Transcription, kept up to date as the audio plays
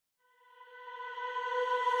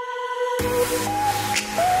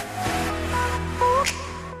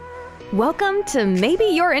Welcome to Maybe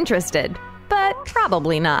You're Interested, but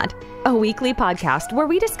probably not. A weekly podcast where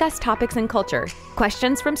we discuss topics in culture,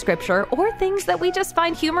 questions from scripture, or things that we just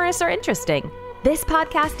find humorous or interesting. This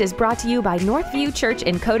podcast is brought to you by Northview Church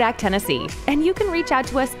in Kodak, Tennessee, and you can reach out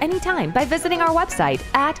to us anytime by visiting our website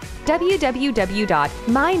at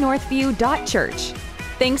www.mynorthview.church.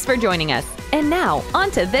 Thanks for joining us. And now,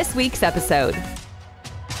 on to this week's episode.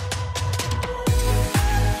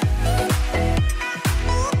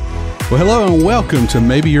 Well, hello and welcome to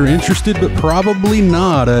Maybe You're Interested, but Probably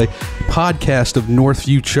Not, a podcast of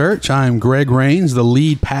Northview Church. I am Greg Rains, the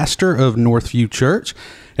lead pastor of Northview Church,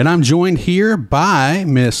 and I'm joined here by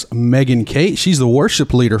Miss Megan Kate. She's the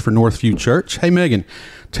worship leader for Northview Church. Hey, Megan,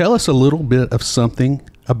 tell us a little bit of something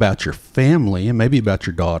about your family and maybe about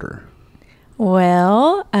your daughter.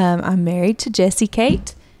 Well, I'm married to Jessie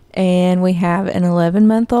Kate, and we have an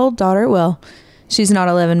 11-month-old daughter. Well, she's not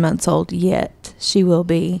 11 months old yet. She will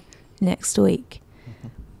be next week.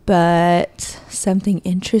 But something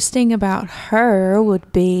interesting about her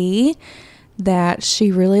would be that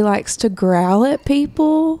she really likes to growl at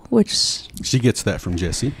people, which... She gets that from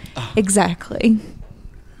Jessie. Exactly.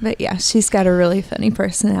 But yeah, she's got a really funny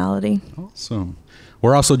personality. Awesome.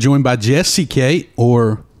 We're also joined by Jessie Kate,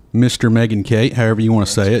 or Mr. Megan Kate, however you want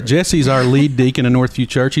to say it. Jesse's our lead deacon in Northview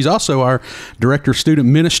Church. He's also our director of student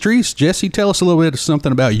ministries. Jesse, tell us a little bit of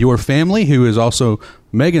something about your family, who is also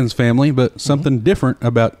Megan's family, but something different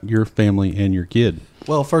about your family and your kid.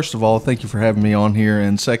 Well, first of all, thank you for having me on here.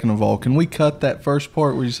 And second of all, can we cut that first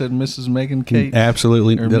part where you said Mrs. Megan Kate?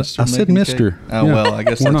 Absolutely. I said Mr. Oh, yeah. Well, I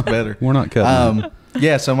guess that's better. We're not cutting that.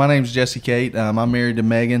 Yeah, so my name's Jessie Kate. I'm married to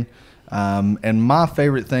Megan. And my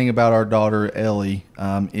favorite thing about our daughter, Ellie,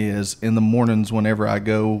 is in the mornings whenever I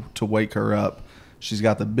go to wake her up, she's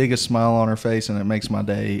got the biggest smile on her face, and it makes my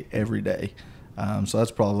day every day. So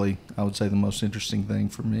that's probably, I would say, the most interesting thing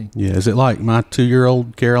for me. Yeah, is it like my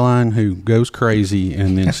 2-year-old Caroline who goes crazy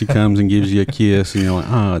and then she comes and gives you a kiss and you're like,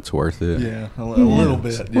 oh, it's worth it. Yeah, a little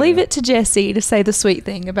bit. Leave it to Jessie to say the sweet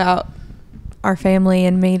thing about our family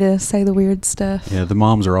and me to say the weird stuff. Yeah, the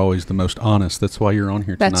moms are always the most honest. That's why you're on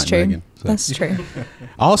here tonight, That's true. Megan. So. That's true.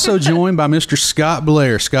 Also joined by Mr. Scott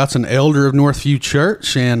Blair. Scott's an elder of Northview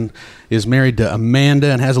Church and is married to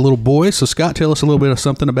Amanda and has a little boy. So, Scott, tell us a little bit of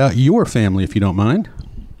something about your family, if you don't mind.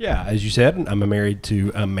 Yeah, as you said, I'm married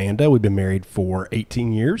to Amanda. We've been married for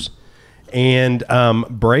 18 years. And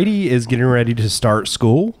Brady is getting ready to start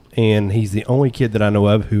school, and he's the only kid that I know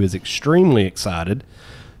of who is extremely excited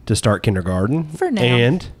to start kindergarten. For now.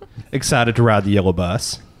 And excited to ride the yellow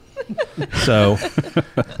bus. So,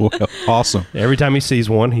 well, awesome. Every time he sees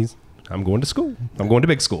one, I'm going to school. I'm going to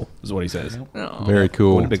big school, is what he says. Oh, very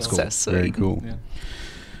cool. Going to big school. So sweet. Very cool. Yeah.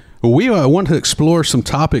 Well, we want to explore some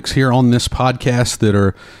topics here on this podcast that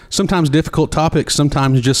are sometimes difficult topics,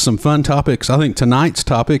 sometimes just some fun topics. I think tonight's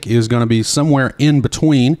topic is going to be somewhere in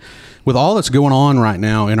between with all that's going on right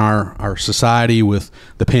now in our society, with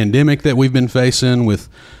the pandemic that we've been facing, with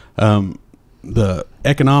the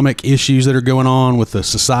economic issues that are going on, with the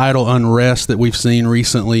societal unrest that we've seen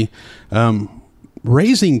recently.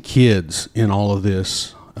 Raising kids in all of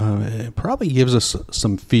this it probably gives us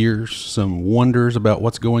some fears, some wonders about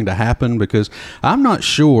what's going to happen, because I'm not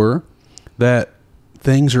sure that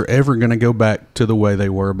things are ever going to go back to the way they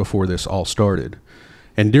were before this all started.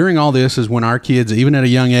 And during all this is when our kids, even at a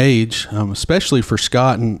young age, especially for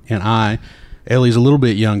Scott and I, Ellie's a little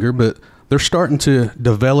bit younger, but they're starting to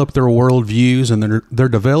develop their worldviews, and they're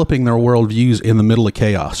developing their worldviews in the middle of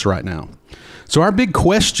chaos right now. So our big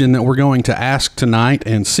question that we're going to ask tonight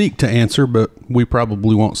and seek to answer, but we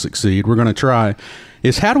probably won't succeed, we're going to try,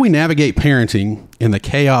 is how do we navigate parenting in the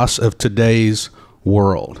chaos of today's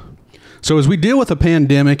world? So as we deal with the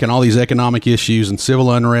pandemic and all these economic issues and civil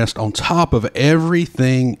unrest on top of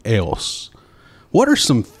everything else, what are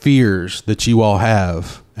some fears that you all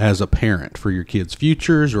have as a parent for your kids'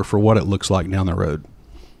 futures or for what it looks like down the road?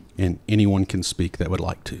 And anyone can speak that would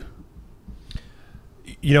like to.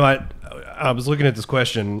 You know, I was looking at this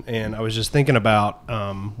question, and I was just thinking about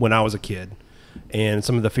when I was a kid and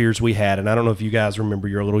some of the fears we had. And I don't know if you guys remember,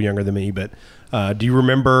 you're a little younger than me, but do you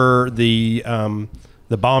remember the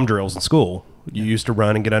bomb drills in school? You used to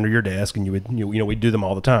run and get under your desk, and we'd do them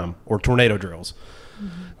all the time, or tornado drills,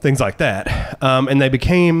 things like that. And they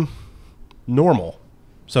became normal,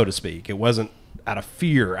 so to speak. It wasn't out of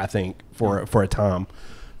fear, I think, for a time.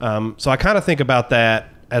 So I kind of think about that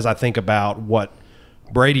as I think about what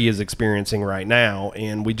Brady is experiencing right now,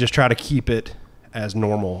 and we just try to keep it as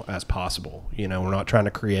normal as possible. You know, we're not trying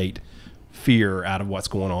to create fear out of what's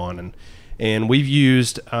going on, and we've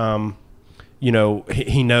used you know,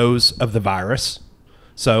 he knows of the virus.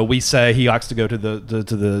 So we say he likes to go to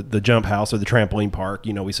the jump house or the trampoline park.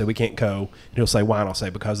 You know, we say we can't go. And he'll say, why? And I'll say,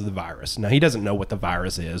 because of the virus. Now, he doesn't know what the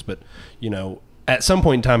virus is, but, you know, at some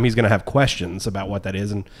point in time, he's going to have questions about what that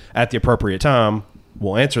is. And at the appropriate time,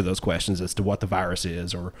 we'll answer those questions as to what the virus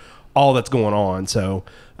is or all that's going on. So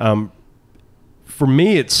for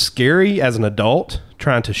me, it's scary as an adult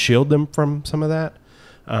trying to shield them from some of that.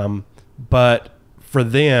 But for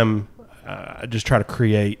them, I just try to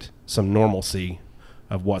create some normalcy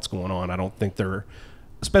of what's going on. I don't think they're,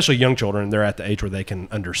 especially young children, they're at the age where they can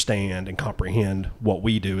understand and comprehend what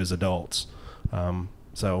we do as adults.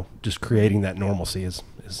 So just creating that normalcy is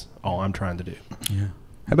all I'm trying to do. Yeah.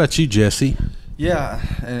 How about you, Jesse? Yeah,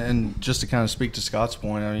 and just to kind of speak to Scott's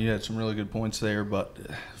point, I mean, you had some really good points there, but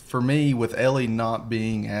for me, with Ellie not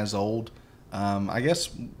being as old, I guess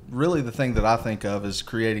really the thing that I think of is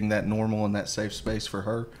creating that normal and that safe space for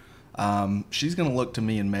her. She's going to look to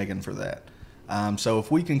me and Megan for that. So if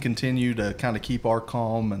we can continue to kind of keep our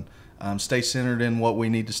calm and stay centered in what we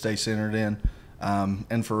need to stay centered in,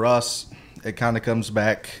 and for us, it kind of comes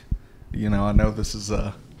back, you know, I know this is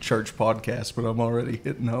a church podcast, but I'm already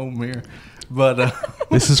hitting home here. But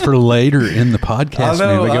this is for later in the podcast. I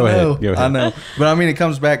know, man, Go ahead. I know. But I mean, it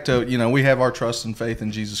comes back to, you know, we have our trust and faith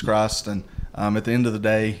in Jesus Christ, and at the end of the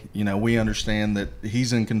day, you know, we understand that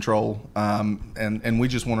He's in control, and we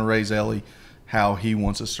just want to raise Ellie how He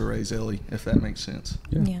wants us to raise Ellie, if that makes sense.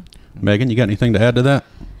 Yeah. Megan, you got anything to add to that?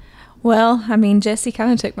 Well, I mean, Jesse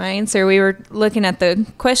kind of took my answer. We were looking at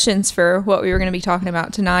the questions for what we were going to be talking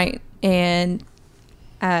about tonight, and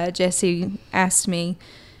Jesse asked me,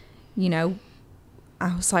 you know,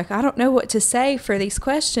 I was like, I don't know what to say for these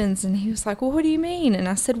questions. And he was like, well, what do you mean? And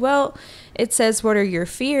I said, well, it says, what are your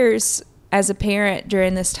fears as a parent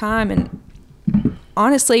during this time? And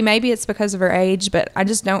honestly, maybe it's because of her age, but I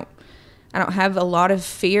don't have a lot of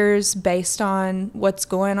fears based on what's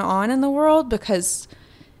going on in the world, because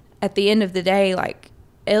at the end of the day, like,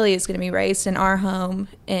 Ellie is going to be raised in our home,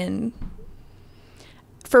 and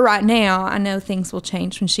for right now, I know things will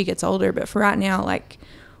change when she gets older, but for right now, like,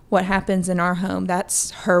 what happens in our home,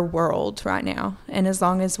 that's her world right now. And as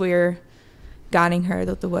long as we're guiding her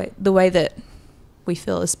the way that we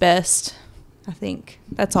feel is best, I think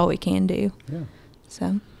that's all we can do. Yeah.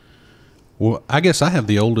 So. Well, I guess I have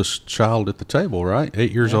the oldest child at the table, right?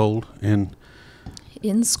 8 years old, and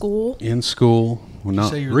in school. Well,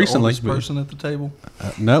 not say you're recently. The oldest person at the table?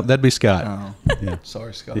 No, that'd be Scott. Oh, yeah.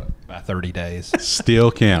 Sorry, Scott. By 30 days.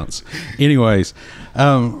 Still counts. Anyways,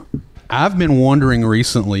 I've been wondering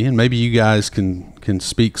recently, and maybe you guys can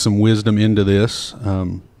speak some wisdom into this.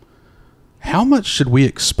 How much should we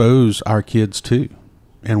expose our kids to?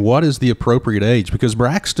 And what is the appropriate age? Because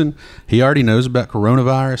Braxton, he already knows about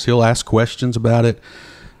coronavirus. He'll ask questions about it.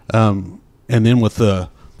 And then with the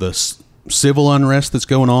civil unrest that's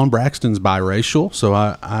going on, Braxton's biracial, so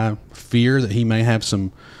I fear that he may have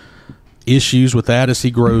some issues with that as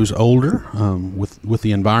he grows older, with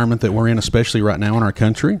the environment that we're in, especially right now in our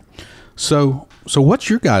country. So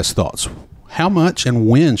what's your guys' thoughts? How much and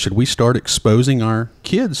when should we start exposing our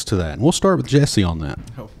kids to that? And we'll start with Jesse on that.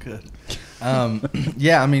 Oh, good.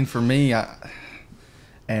 Yeah, I mean, for me,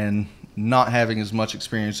 and not having as much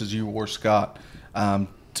experience as you or Scott,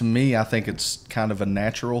 to me, I think it's kind of a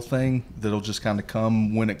natural thing that'll just kind of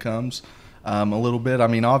come when it comes, a little bit. I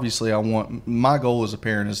mean, obviously, my goal as a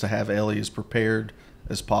parent is to have Ellie as prepared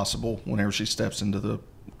as possible whenever she steps into the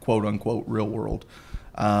quote unquote real world.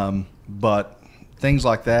 But things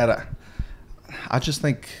like that, I just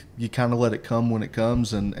think you kind of let it come when it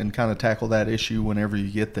comes, and kind of tackle that issue whenever you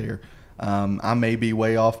get there. I may be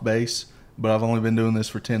way off base, but I've only been doing this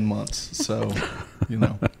for 10 months, so, you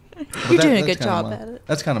know. You're doing a good job at it.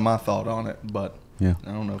 That's kind of my thought on it, but yeah.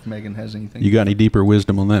 I don't know if Megan has anything. You got any deeper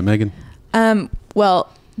wisdom on that, Megan?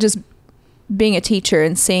 Well, just being a teacher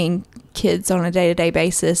and seeing kids on a day-to-day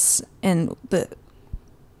basis and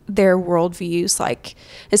their worldviews, like,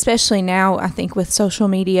 especially now, I think with social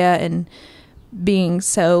media and being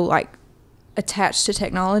so, like, attached to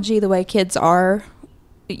technology the way kids are,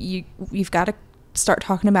 you've got to start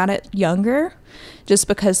talking about it younger, just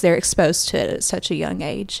because they're exposed to it at such a young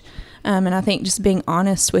age. And I think just being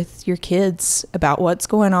honest with your kids about what's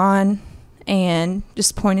going on and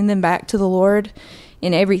just pointing them back to the Lord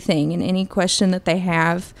in everything, in any question that they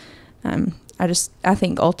have. I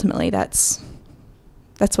think ultimately that's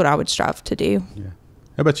what I would strive to do. Yeah.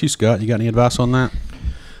 How about you, Scott? You got any advice on that?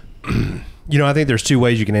 You know, I think there's two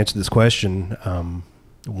ways you can answer this question.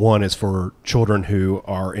 One is for children who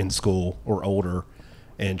are in school or older,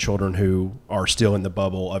 and children who are still in the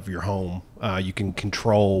bubble of your home. You can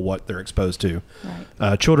control what they're exposed to.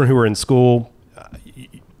 Right. Children who are in school,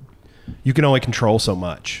 you can only control so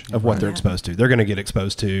much of what they're exposed to. They're going to get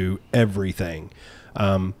exposed to everything.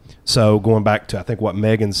 So going back to, I think what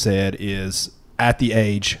Megan said is at the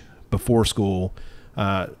age before school,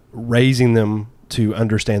 raising them to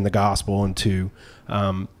understand the gospel and to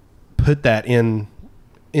put that in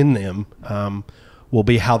them will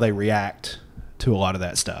be how they react to a lot of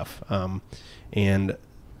that stuff. And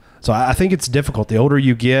so I think it's difficult. The older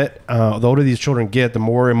you get, the older these children get, the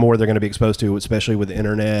more and more they're going to be exposed to, especially with the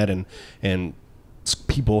internet and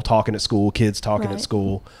people talking at school, kids talking at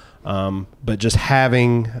school. But just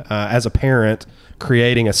having, as a parent,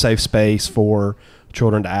 creating a safe space for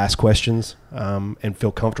children to ask questions and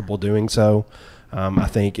feel comfortable doing so, I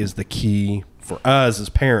think is the key for us as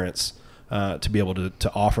parents to be able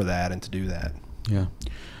to offer that and to do that. Yeah.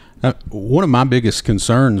 One of my biggest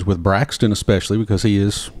concerns with Braxton, especially because he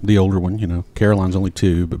is the older one, you know, Caroline's only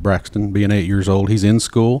 2, but Braxton being 8 years old, he's in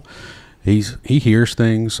school. He hears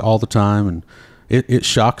things all the time, and it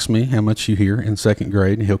shocks me how much you hear in second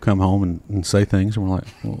grade, and he'll come home and say things, and we're like,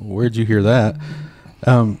 well, where'd you hear that?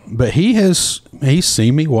 But he's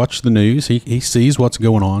seen me watch the news. He sees what's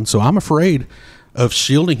going on. So I'm afraid of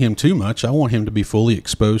shielding him too much. I want him to be fully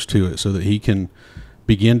exposed to it so that he can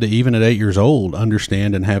begin to, even at 8 years old,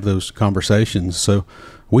 understand and have those conversations. So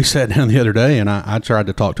we sat down the other day, and I tried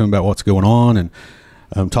to talk to him about what's going on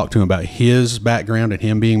and talk to him about his background and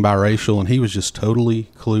him being biracial, and he was just totally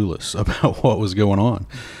clueless about what was going on.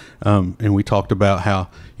 And we talked about how,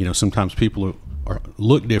 you know, sometimes people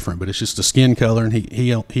look different, but it's just the skin color, and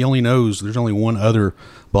he only knows there's only one other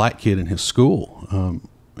black kid in his school,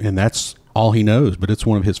 and that's all he knows, but it's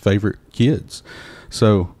one of his favorite kids.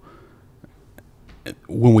 So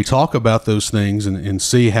when we talk about those things and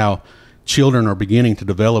see how children are beginning to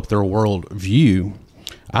develop their world view,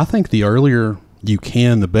 I think the earlier you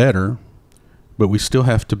can, the better, but we still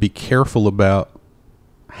have to be careful about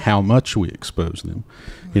how much we expose them.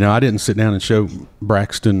 You know, I didn't sit down and show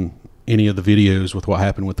Braxton any of the videos with what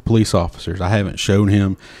happened with the police officers. I haven't shown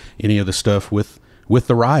him any of the stuff with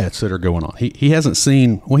the riots that are going on. He hasn't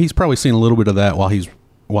seen, well, he's probably seen a little bit of that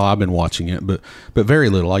while I've been watching it, but very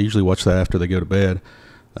little. I usually watch that after they go to bed.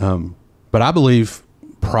 But I believe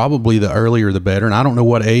probably the earlier the better, and I don't know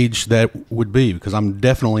what age that would be, because I'm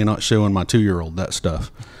definitely not showing my 2-year-old that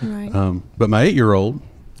stuff. Right. But my 8-year-old,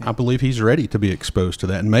 I believe he's ready to be exposed to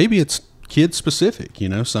that, and maybe it's kid specific. You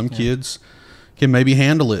know, some kids can maybe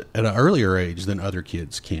handle it at an earlier age than other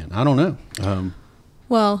kids can. I don't know.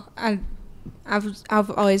 Well, I've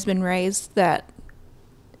always been raised that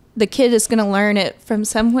the kid is going to learn it from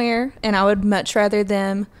somewhere, and I would much rather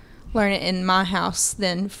them learn it in my house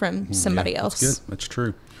than from somebody else. That's good. That's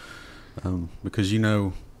true. Because, you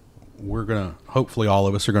know, we're going to, hopefully all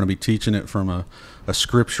of us are going to be teaching it from a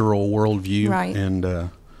scriptural worldview, right, and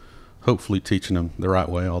hopefully teaching them the right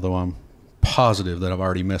way, although I'm positive that I've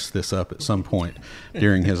already messed this up at some point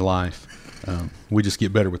during his life. We just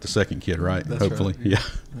get better with the second kid, right? That's hopefully. Right. Yeah.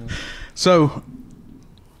 So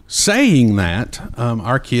saying that,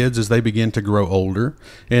 our kids, as they begin to grow older,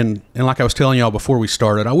 and like I was telling y'all before we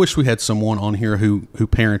started, I wish we had someone on here who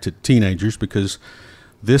parented teenagers, because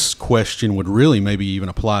this question would really maybe even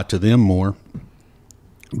apply to them more.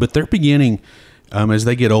 But they're beginning, as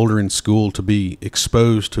they get older in school, to be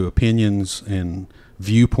exposed to opinions and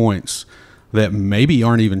viewpoints that maybe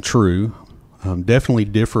aren't even true, definitely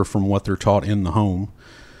differ from what they're taught in the home.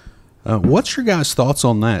 What's your guys' thoughts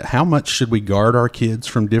on that? How much should we guard our kids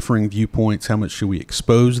from differing viewpoints? How much should we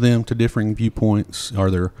expose them to differing viewpoints?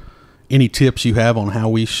 Are there any tips you have on how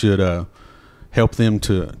we should help them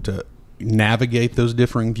to navigate those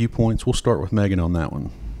differing viewpoints? We'll start with Megan on that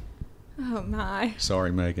one. Oh, my.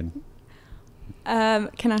 Sorry, Megan.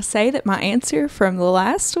 Can I say that my answer from the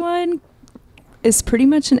last one is pretty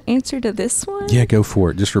much an answer to this one? Yeah, go for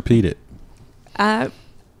it. Just repeat it.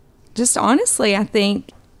 Just honestly, I think,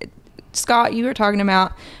 Scott, you were talking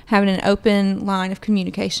about having an open line of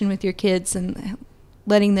communication with your kids and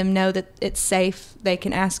letting them know that it's safe. They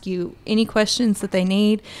can ask you any questions that they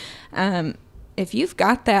need. If you've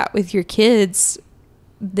got that with your kids,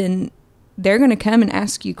 then they're going to come and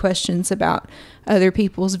ask you questions about other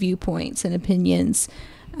people's viewpoints and opinions.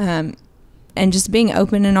 And just being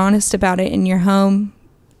open and honest about it in your home,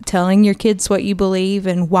 telling your kids what you believe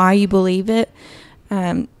and why you believe it,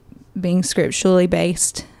 being scripturally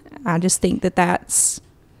based. I just think it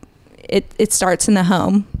starts in the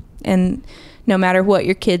home, and no matter what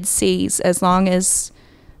your kid sees, as long as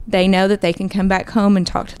they know that they can come back home and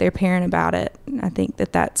talk to their parent about it, I think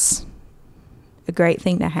that's a great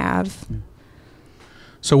thing to have.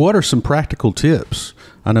 So what are some practical tips?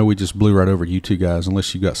 I know we just blew right over you two guys,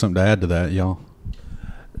 unless you got something to add to that, y'all.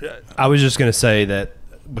 I was just going to say that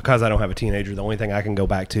because I don't have a teenager, the only thing I can go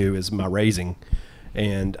back to is my raising.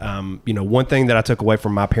 And, one thing that I took away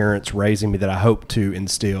from my parents raising me that I hope to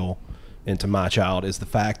instill into my child is the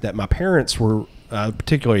fact that my parents were,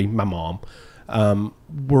 particularly my mom,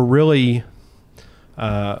 were really,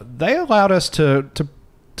 they allowed us to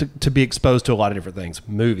be exposed to a lot of different things,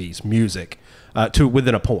 movies, music, to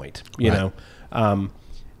within a point, you know.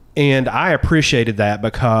 And I appreciated that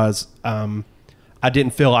because I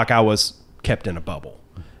didn't feel like I was kept in a bubble.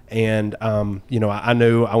 And, I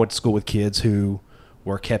knew I went to school with kids who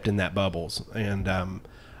were kept in that bubbles. And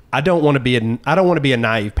I don't want to be a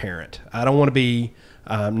naive parent. I don't want to be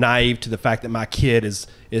naive to the fact that my kid is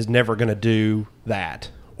never going to do that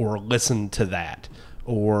or listen to that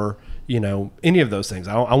or, any of those things.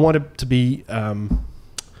 I want it to be,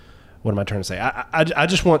 what am I trying to say? I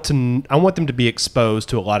just want them to be exposed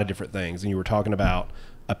to a lot of different things. And you were talking about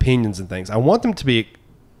opinions and things. I want them to be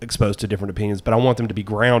exposed to different opinions, but I want them to be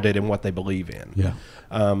grounded in what they believe in. Yeah.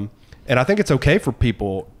 And I think it's okay for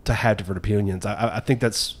people to have different opinions. I think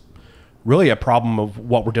that's really a problem of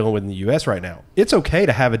what we're dealing with in the U.S. right now. It's okay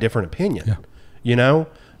to have a different opinion,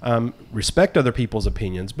 respect other people's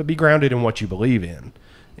opinions, but be grounded in what you believe in.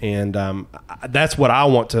 And that's what I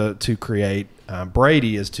want to create.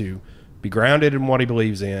 Brady is to be grounded in what he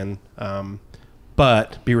believes in,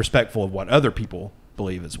 but be respectful of what other people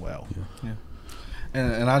believe as well. Yeah.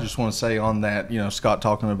 And I just want to say on that, Scott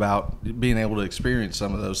talking about being able to experience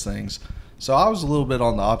some of those things. So I was a little bit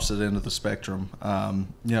on the opposite end of the spectrum. My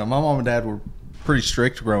mom and dad were pretty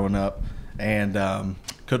strict growing up and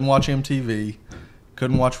couldn't watch MTV,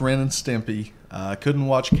 couldn't watch Ren and Stimpy, couldn't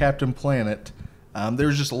watch Captain Planet. There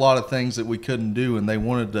was just a lot of things that we couldn't do, and they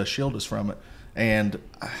wanted to shield us from it. And,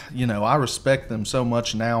 I respect them so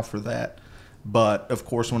much now for that. But, of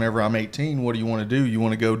course, whenever I'm 18, what do you want to do? You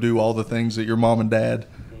want to go do all the things that your mom and dad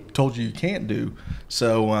told you can't do.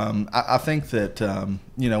 So I think that,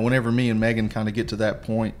 whenever me and Megan kind of get to that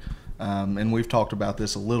point, and we've talked about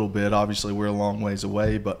this a little bit, obviously we're a long ways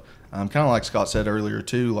away, but kind of like Scott said earlier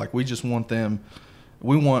too, like we just want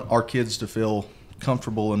we want our kids to feel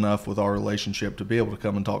comfortable enough with our relationship to be able to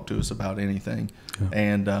come and talk to us about anything. Yeah.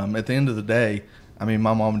 And at the end of the day, my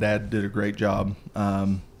mom and dad did a great job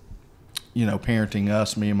parenting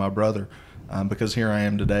us, me and my brother, because here I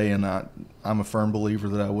am today, and I'm a firm believer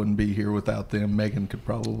that I wouldn't be here without them. Megan could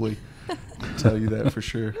probably tell you that for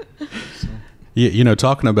sure. So. Yeah,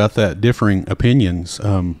 talking about that differing opinions,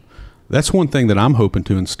 that's one thing that I'm hoping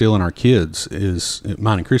to instill in our kids is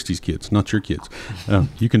mine and Christy's kids, not your kids.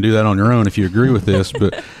 You can do that on your own if you agree with this,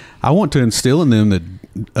 but I want to instill in them that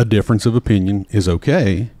a difference of opinion is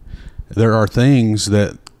okay. There are things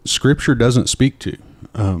that Scripture doesn't speak to.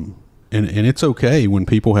 And it's okay when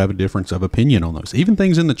people have a difference of opinion on those. Even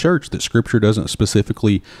things in the church that Scripture doesn't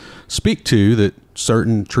specifically speak to, that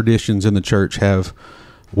certain traditions in the church have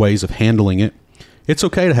ways of handling it. It's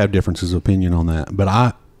okay to have differences of opinion on that. But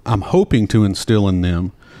I'm hoping to instill in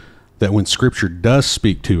them that when Scripture does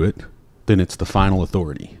speak to it, then it's the final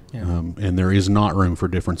authority. Yeah. And there is not room for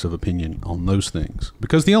difference of opinion on those things.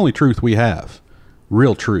 Because the only truth we have,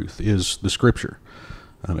 real truth, is the Scripture.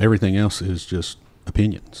 Everything else is just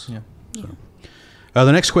opinions. Yeah. So,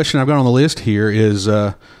 the next question I've got on the list here is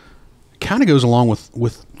kind of goes along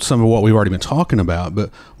with some of what we've already been talking about, but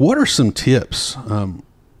what are some tips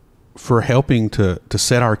for helping to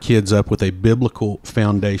set our kids up with a biblical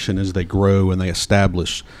foundation as they grow and they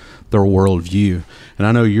establish their worldview? And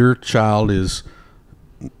I know your child is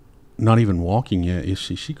not even walking yet. Is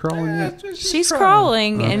she crawling yet? She's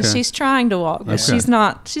crawling okay. and she's trying to walk, but okay. she's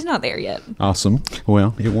not there yet. Awesome.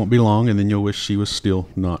 Well, it won't be long, and then you'll wish she was still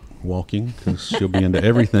not walking because she'll be into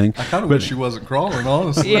everything. I kind of wish she wasn't crawling,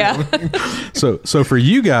 honestly. Yeah. So for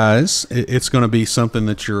you guys, it's going to be something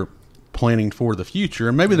that you're planning for the future,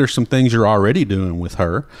 and maybe there's some things you're already doing with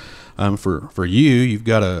her. For you, you've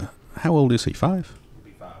got how old is he? 5? He'll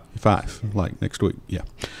be 5, like next week. Yeah.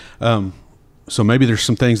 So maybe there's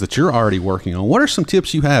some things that you're already working on. What are some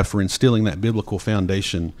tips you have for instilling that biblical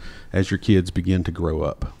foundation as your kids begin to grow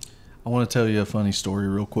up? I want to tell you a funny story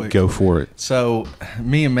real quick. Go for it. So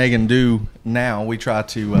me and Megan do now, we try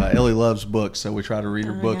to, Ellie loves books, so we try to read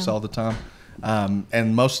her books all the time.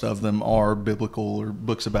 And most of them are biblical or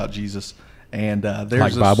books about Jesus. And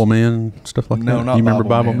there's like Bible Man, stuff like that? No, not you remember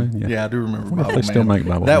Bible Man? Yeah, I do remember Bible Man. They still make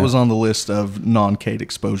Bible That Man. was on the list of non-Kate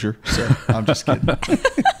exposure, so I'm just kidding.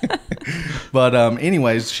 But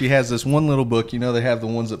anyways, she has this one little book. They have the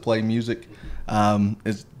ones that play music.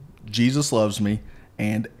 It's Jesus Loves Me.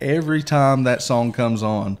 And every time that song comes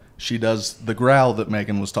on, she does the growl that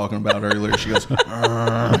Megan was talking about earlier. She goes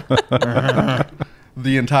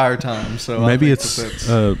the entire time. So Maybe I think it's that's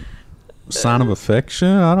a sign of affection.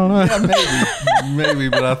 I don't know. yeah, maybe,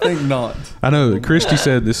 but I think not. I know Christy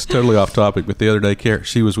said, this is totally off topic, but the other day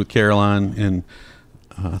she was with Caroline, and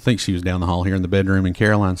I think she was down the hall here in the bedroom, and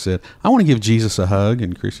Caroline said, I want to give Jesus a hug.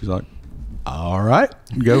 And Christy's like, all right,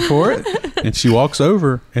 go for it. And she walks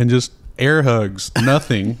over and just air hugs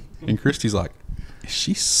nothing. And Christy's like, is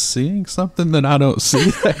she seeing something that I don't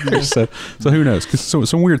see there? So who knows? Because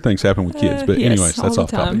some weird things happen with kids. But yes, anyways, that's all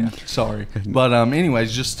off the topic. time. Sorry. But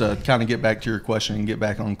anyways, just to kind of get back to your question and get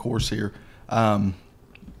back on course here. The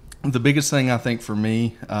biggest thing I think for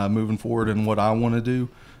me moving forward and what I want to do,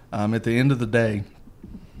 at the end of the day,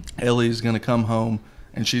 Ellie's going to come home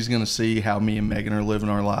and she's going to see how me and Megan are living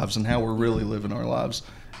our lives and how we're really living our lives.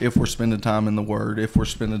 If we're spending time in the Word, if we're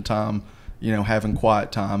spending time, having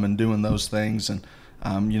quiet time and doing those things. And,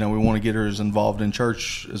 we want to get her as involved in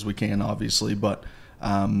church as we can, obviously. But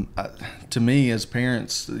to me, as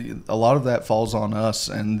parents, a lot of that falls on us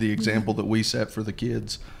and the example that we set for the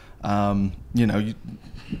kids.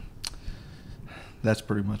 That's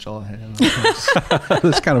pretty much all I have.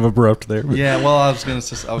 That's kind of abrupt there. But. Yeah, well, I was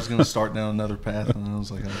gonna start down another path, and I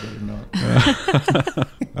was like, I better not.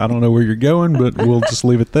 I don't know where you're going, but we'll just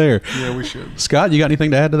leave it there. Yeah, we should. Scott, you got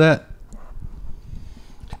anything to add to that?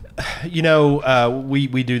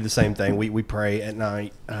 We do the same thing. We pray at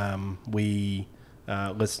night. We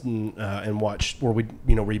listen and watch, or we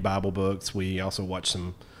read Bible books. We also watch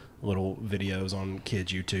some little videos on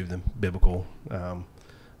kids' YouTube, the biblical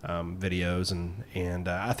videos, and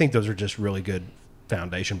I think those are just really good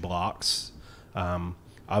foundation blocks.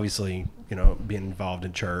 Obviously, being involved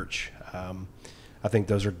in church, I think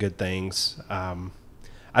those are good things.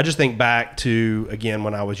 I just think back to, again,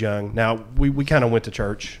 when I was young. Now, we kind of went to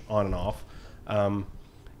church on and off,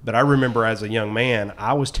 but I remember as a young man,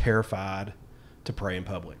 I was terrified to pray in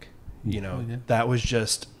public. That was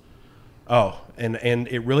just, and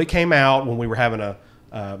it really came out when we were having a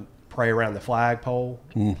pray around the flagpole,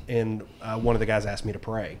 and one of the guys asked me to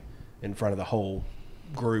pray in front of the whole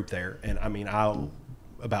group there, and I mean, I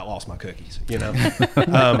about lost my cookies,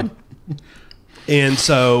 and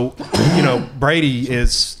so Brady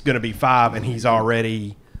is going to be 5, and he's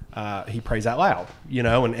already he prays out loud,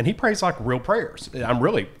 and he prays like real prayers. I'm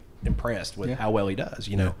really impressed with how well he does,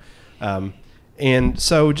 and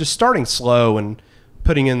so just starting slow and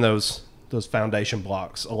putting in those foundation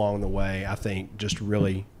blocks along the way, I think just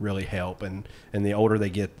really, really help. And the older they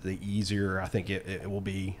get, the easier I think it will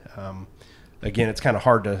be. Again, it's kind of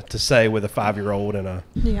hard to say with a 5-year-old and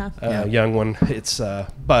a young one. It's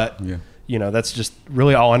but that's just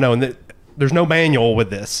really all I know. And there's no manual with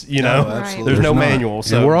this, absolutely. There's no not. manual.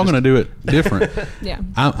 So and we're all going to do it different. Yeah.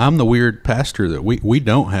 I'm the weird pastor that we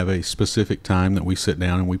don't have a specific time that we sit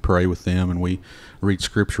down and we pray with them and we read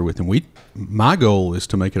scripture with them. My goal is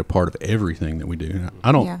to make it a part of everything that we do. And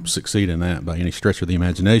I don't succeed in that by any stretch of the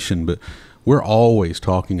imagination, but we're always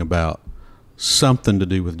talking about something to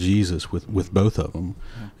do with Jesus with both of them.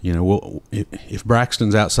 If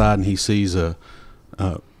Braxton's outside and he sees a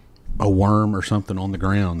worm or something on the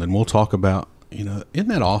ground, then we'll talk about, isn't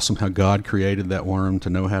that awesome how God created that worm to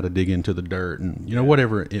know how to dig into the dirt and,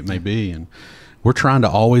 whatever it may be. And we're trying to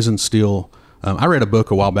always instill. I read a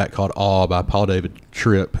book a while back called Awe by Paul David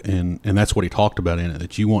Tripp, and that's what he talked about in it,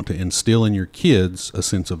 that you want to instill in your kids a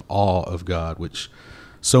sense of awe of God, which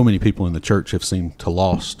so many people in the church have seemed to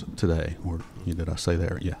lost today. Or did I say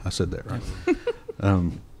that? Yeah, I said that right.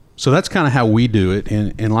 So that's kind of how we do it,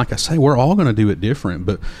 and like I say, we're all going to do it different,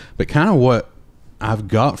 but kind of what I've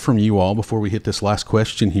got from you all before we hit this last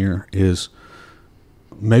question here is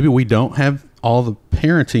maybe we don't have all the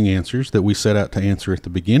parenting answers that we set out to answer at the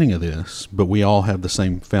beginning of this, but we all have the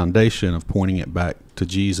same foundation of pointing it back to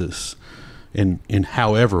Jesus in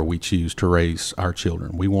however we choose to raise our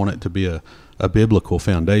children. We want it to be a biblical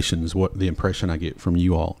foundation is what the impression I get from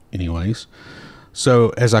you all anyways. So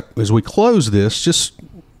as we close this, just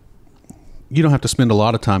you don't have to spend a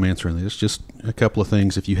lot of time answering this, just a couple of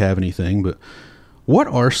things if you have anything, but what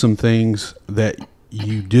are some things that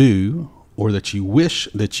you do or that you wish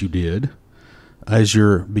that you did as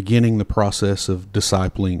you're beginning the process of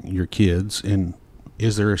discipling your kids? And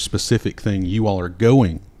is there a specific thing you all are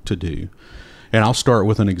going to do? And I'll start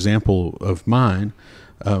with an example of mine.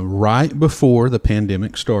 Right before the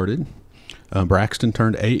pandemic started, Braxton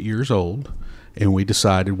turned 8 years old, and we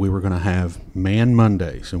decided we were going to have Man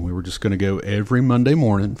Mondays, and we were just going to go every Monday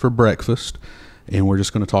morning for breakfast, and we're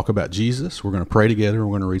just going to talk about Jesus. We're going to pray together.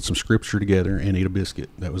 We're going to read some scripture together and eat a biscuit.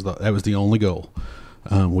 That was the only goal.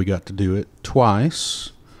 We got to do it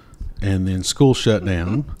twice, and then school shut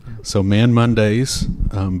down. So Man Mondays,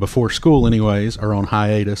 before school anyways, are on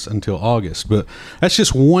hiatus until August. But that's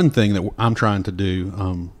just one thing that I'm trying to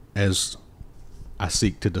do as I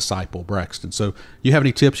seek to disciple Braxton. So you have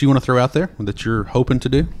any tips you want to throw out there that you're hoping to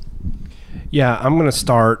do? Yeah, I'm going to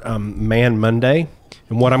start Man Monday.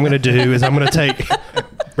 And what I'm going to do is I'm going to take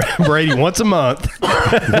Brady once a month.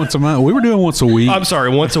 Once a month? We were doing once a week. I'm sorry,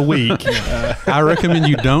 once a week. I recommend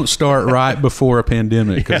you don't start right before a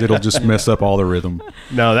pandemic because it'll just mess up all the rhythm.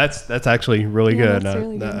 No, that's actually really good. That's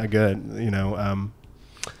really good. You know,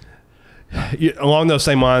 along those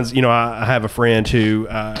same lines, you know, I have a friend who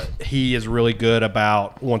he is really good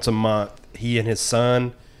about once a month. He and his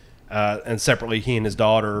son, and separately, he and his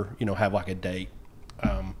daughter, you know, have like a date,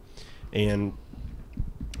 and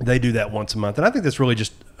they do that once a month. And I think that's really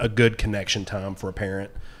just a good connection time for a parent,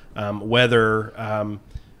 whether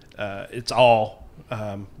it's all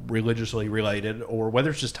religiously related or whether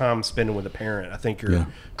it's just time spending with a parent. I think you're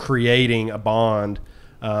creating a bond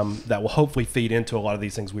that will hopefully feed into a lot of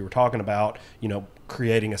these things we were talking about, you know,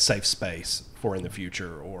 creating a safe space for in the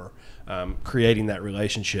future or creating that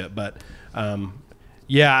relationship. But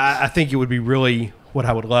I think it would be really what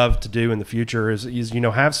I would love to do in the future is you know,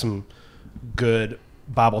 have some good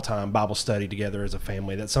Bible time, Bible study together as a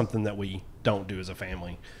family. That's something that we don't do as a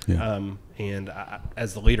family. Yeah. And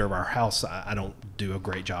as the leader of our house, I don't do a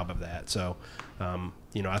great job of that. So,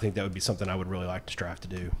 you know, I think that would be something I would really like to strive to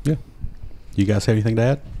do. Yeah. You guys have anything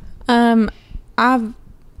to add? I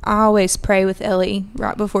always pray with Ellie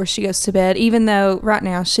right before she goes to bed, even though right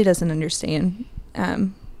now she doesn't understand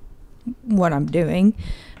what I'm doing.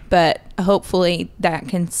 But hopefully that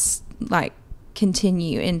can like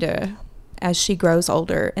continue into as she grows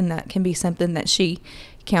older, and that can be something that she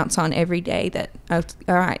counts on every day, that, all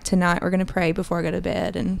right, tonight we're going to pray before I go to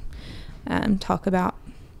bed and talk about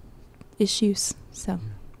issues. So,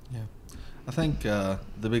 yeah. I think the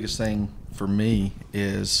biggest thing for me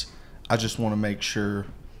is I just want to make sure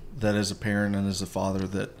that as a parent and as a father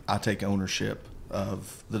that I take ownership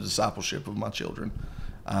of the discipleship of my children.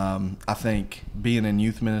 I think being in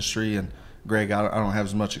youth ministry, and Greg, I don't have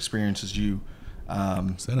as much experience as you.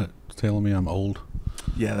 Is that telling me I'm old?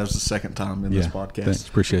 Yeah, that was the second time in this podcast. Thanks,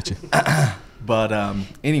 appreciate you. But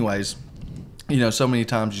anyways, you know, so many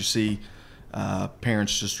times you see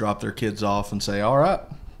parents just drop their kids off and say, all right,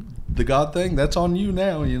 the God thing, that's on you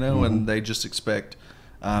now, you know, and they just expect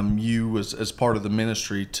you as part of the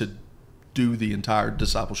ministry to do the entire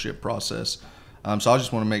discipleship process. So I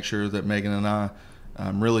just want to make sure that Megan and I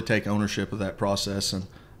really take ownership of that process.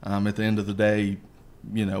 And at the end of the day,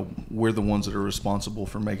 you know, we're the ones that are responsible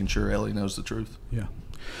for making sure Ellie knows the truth. Yeah.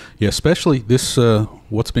 Yeah, especially this,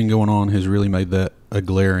 what's been going on has really made that a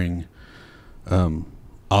glaring,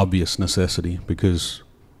 obvious necessity, because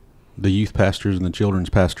the youth pastors and the children's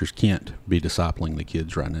pastors can't be discipling the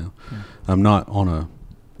kids right now. I'm not on a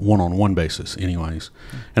one-on-one basis anyways.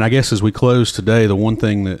 And I guess as we close today, the one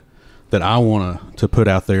thing that I want to put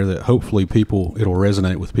out there that hopefully it'll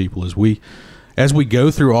resonate with people is as we go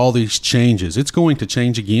through all these changes, it's going to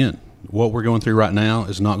change again. What we're going through right now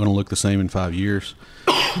is not going to look the same in 5 years.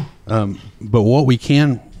 But what we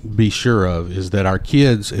can be sure of is that our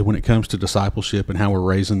kids, when it comes to discipleship and how we're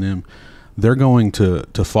raising them, they're going to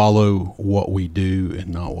follow what we do and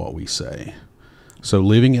not what we say. So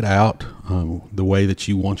living it out the way that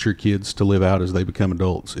you want your kids to live out as they become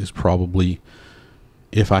adults is probably,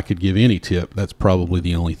 if I could give any tip, that's probably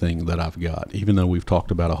the only thing that I've got, even though we've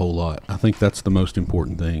talked about a whole lot. I think that's the most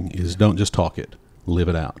important thing is don't just talk it, live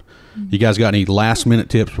it out. You guys got any last minute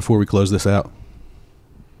tips before we close this out?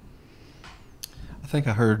 I think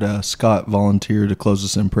I heard Scott volunteer to close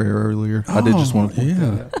us in prayer earlier. I did just want to point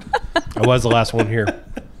that out. I was the last one here.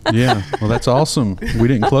 Yeah, well, that's awesome. We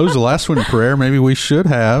didn't close the last one in prayer. Maybe we should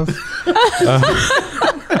have.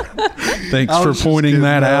 Thanks for pointing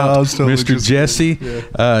that out, Mr. Jesse.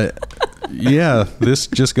 Yeah, this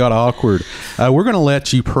just got awkward. We're going to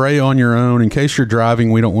let you pray on your own. In case you're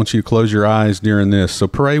driving, we don't want you to close your eyes during this. So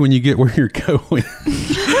pray when you get where you're going.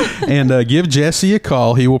 And give Jesse a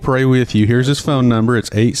call. He will pray with you. Here's his phone number. It's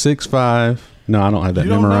 865. No, I don't have that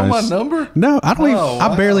memorized. You don't know my number? No, I don't even.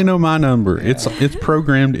 I barely know my number. Yeah. It's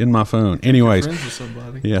programmed in my phone. Anyways,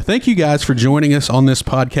 yeah. Thank you guys for joining us on this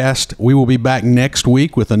podcast. We will be back next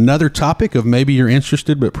week with another topic of maybe you're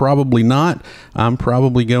interested, but probably not. I'm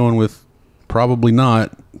probably going with probably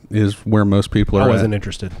not is where most people are. I wasn't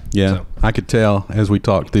interested. Yeah, so. I could tell as we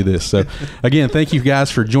talked through this. So again, thank you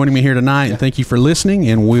guys for joining me here tonight, and thank you for listening.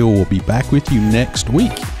 And we will be back with you next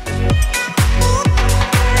week.